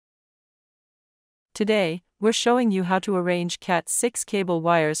Today, we're showing you how to arrange CAT6 cable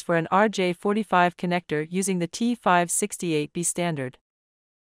wires for an RJ45 connector using the T568B standard.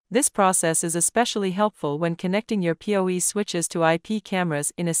 This process is especially helpful when connecting your POE switches to IP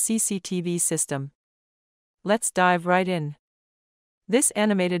cameras in a CCTV system. Let's dive right in. This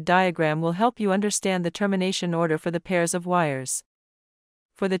animated diagram will help you understand the termination order for the pairs of wires.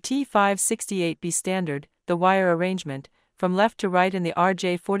 For the T568B standard, the wire arrangement, from left to right in the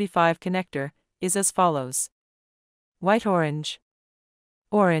RJ45 connector, is as follows: white-orange,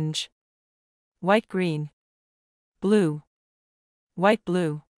 orange, white-green, blue,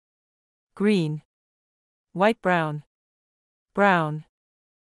 white-blue, green, white-brown, brown.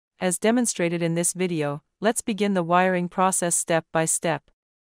 As demonstrated in this video, let's begin the wiring process step by step.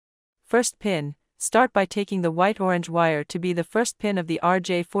 First pin, start by taking the white-orange wire to be the first pin of the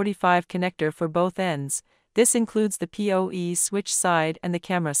RJ45 connector for both ends. This includes the POE switch side and the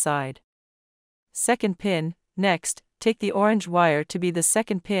camera side. Second pin, next, take the orange wire to be the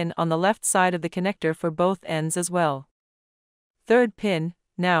second pin on the left side of the connector for both ends as well. Third pin,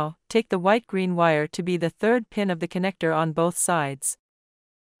 now, take the white-green wire to be the third pin of the connector on both sides.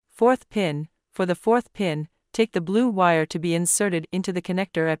 Fourth pin, for the fourth pin, take the blue wire to be inserted into the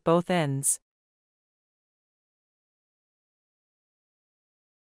connector at both ends.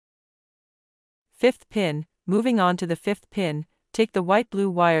 Fifth pin, moving on to the fifth pin, take the white-blue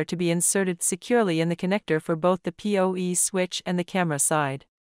wire to be inserted securely in the connector for both the POE switch and the camera side.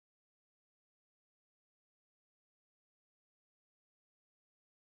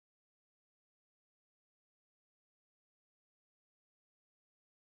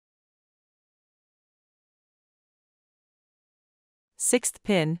 Sixth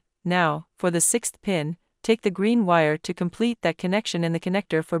pin, now, for the sixth pin, take the green wire to complete that connection in the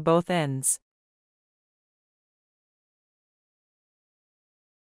connector for both ends.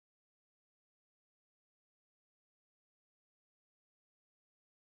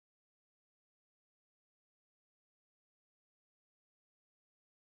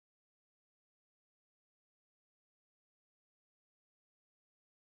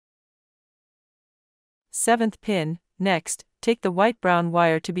 Seventh pin, next, take the white-brown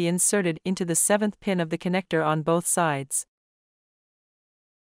wire to be inserted into the seventh pin of the connector on both sides.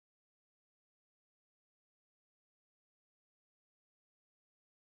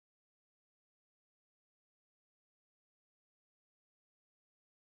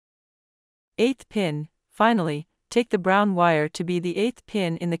 Eighth pin, finally, take the brown wire to be the eighth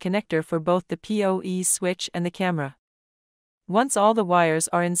pin in the connector for both the POE switch and the camera. Once all the wires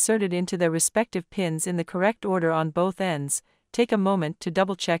are inserted into their respective pins in the correct order on both ends, take a moment to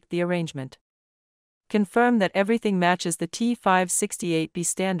double-check the arrangement. Confirm that everything matches the T568B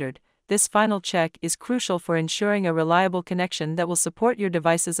standard. This final check is crucial for ensuring a reliable connection that will support your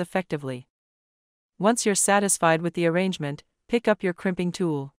devices effectively. Once you're satisfied with the arrangement, pick up your crimping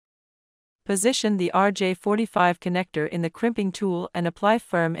tool. Position the RJ45 connector in the crimping tool and apply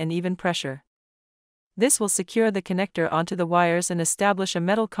firm and even pressure. This will secure the connector onto the wires and establish a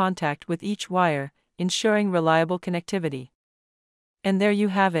metal contact with each wire, ensuring reliable connectivity. And there you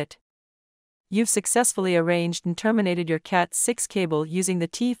have it. You've successfully arranged and terminated your CAT6 cable using the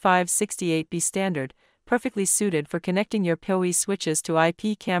T568B standard, perfectly suited for connecting your POE switches to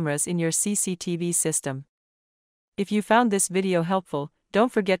IP cameras in your CCTV system. If you found this video helpful,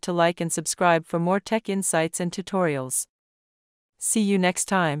 don't forget to like and subscribe for more tech insights and tutorials. See you next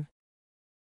time.